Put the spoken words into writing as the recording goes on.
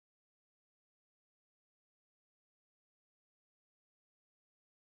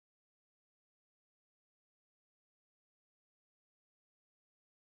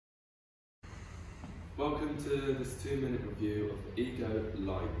Welcome to this 2-minute review of the Ego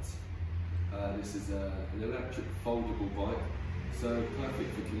LITE. This is an electric foldable bike, so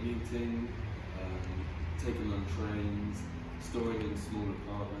perfect for commuting, taking on trains, storing in small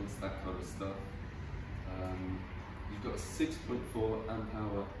apartments, that kind of stuff. You've got a 6.4 amp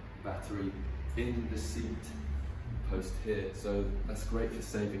hour battery in the seat post here, so that's great for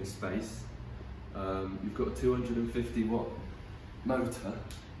saving space. You've got a 250 watt motor,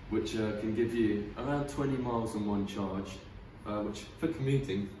 which can give you around 20 miles on one charge, which for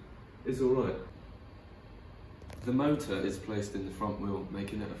commuting is alright. The motor is placed in the front wheel,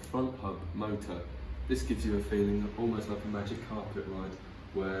 making it a front hub motor. This gives you a feeling almost like a magic carpet ride,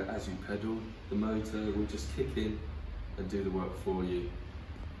 where as you pedal, the motor will just kick in and do the work for you.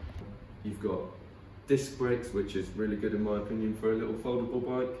 You've got disc brakes, which is really good in my opinion for a little foldable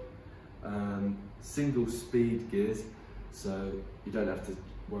bike. Single speed gears, so you don't have to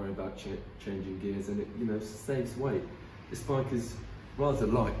worry about changing gears, and it saves weight. This bike is rather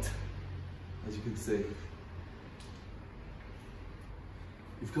light, as you can see.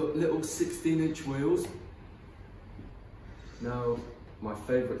 You've got little 16-inch wheels. Now, my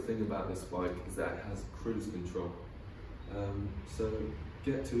favourite thing about this bike is that it has cruise control. So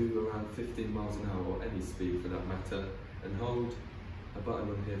get to around 15 miles an hour, or any speed for that matter, and hold a button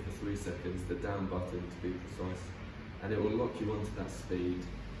on here for 3 seconds, the down button to be precise, and it will lock you onto that speed.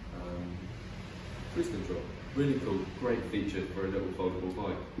 Cruise control, really cool, great feature for a little foldable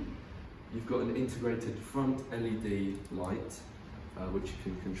bike. You've got an integrated front LED light, which you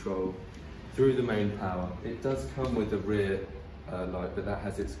can control through the main power. It does come with a rear light, but that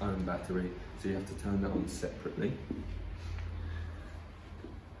has its own battery, so you have to turn that on separately.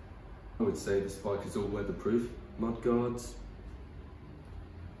 I would say this bike is all weatherproof, mud guards.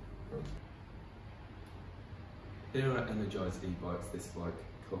 Here at ENERGISE E-BIKES, this bike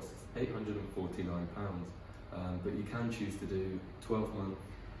costs £849, but you can choose to do 12-month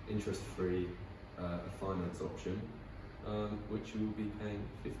interest-free finance option, which you will be paying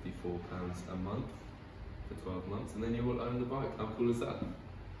 £54 a month for 12 months, and then you will own the bike. How cool is that?